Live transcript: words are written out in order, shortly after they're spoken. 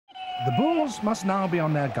The bulls must now be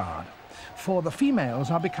on their guard, for the females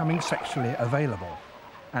are becoming sexually available,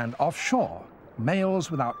 and offshore, males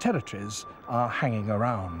without territories are hanging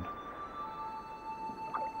around.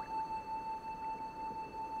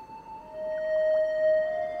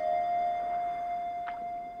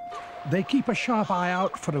 They keep a sharp eye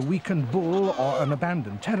out for a weakened bull or an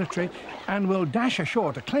abandoned territory and will dash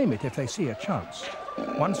ashore to claim it if they see a chance.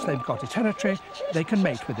 Once they've got a territory, they can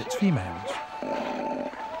mate with its females.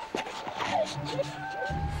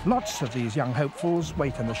 Lots of these young hopefuls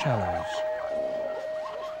wait in the shallows.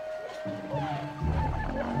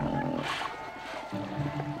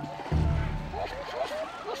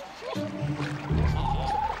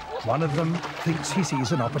 One of them thinks he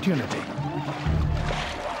sees an opportunity.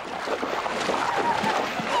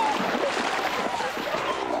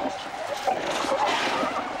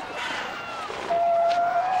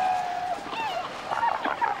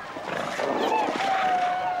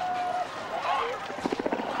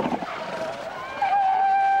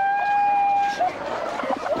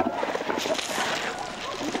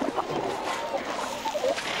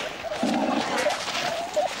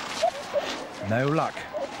 No luck.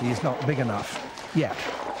 He's not big enough yet.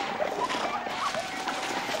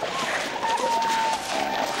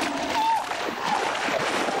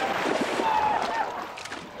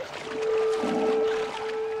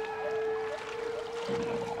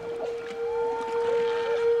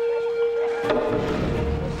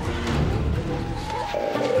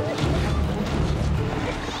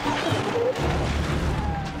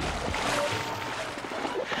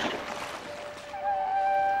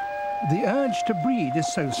 The urge to breed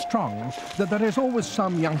is so strong that there is always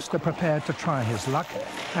some youngster prepared to try his luck,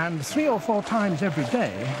 and 3 or 4 times every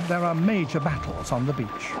day there are major battles on the beach.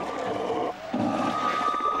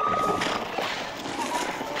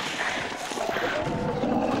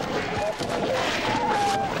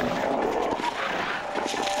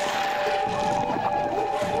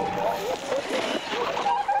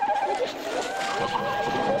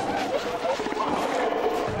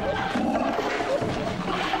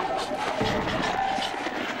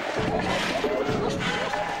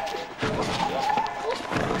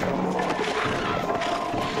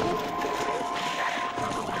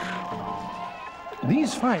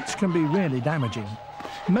 These fights can be really damaging.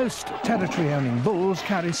 Most territory-owning bulls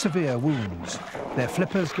carry severe wounds. Their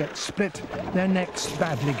flippers get split, their necks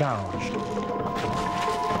badly gouged.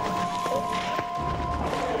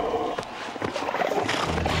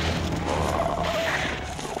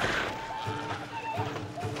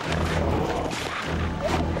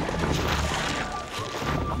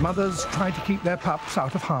 Mothers try to keep their pups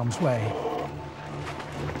out of harm's way.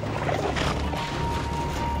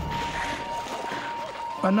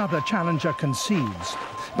 Another challenger concedes,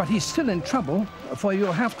 but he's still in trouble, for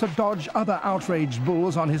you'll have to dodge other outraged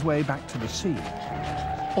bulls on his way back to the sea.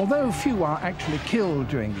 Although few are actually killed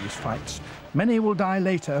during these fights, many will die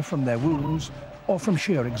later from their wounds or from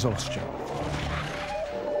sheer exhaustion.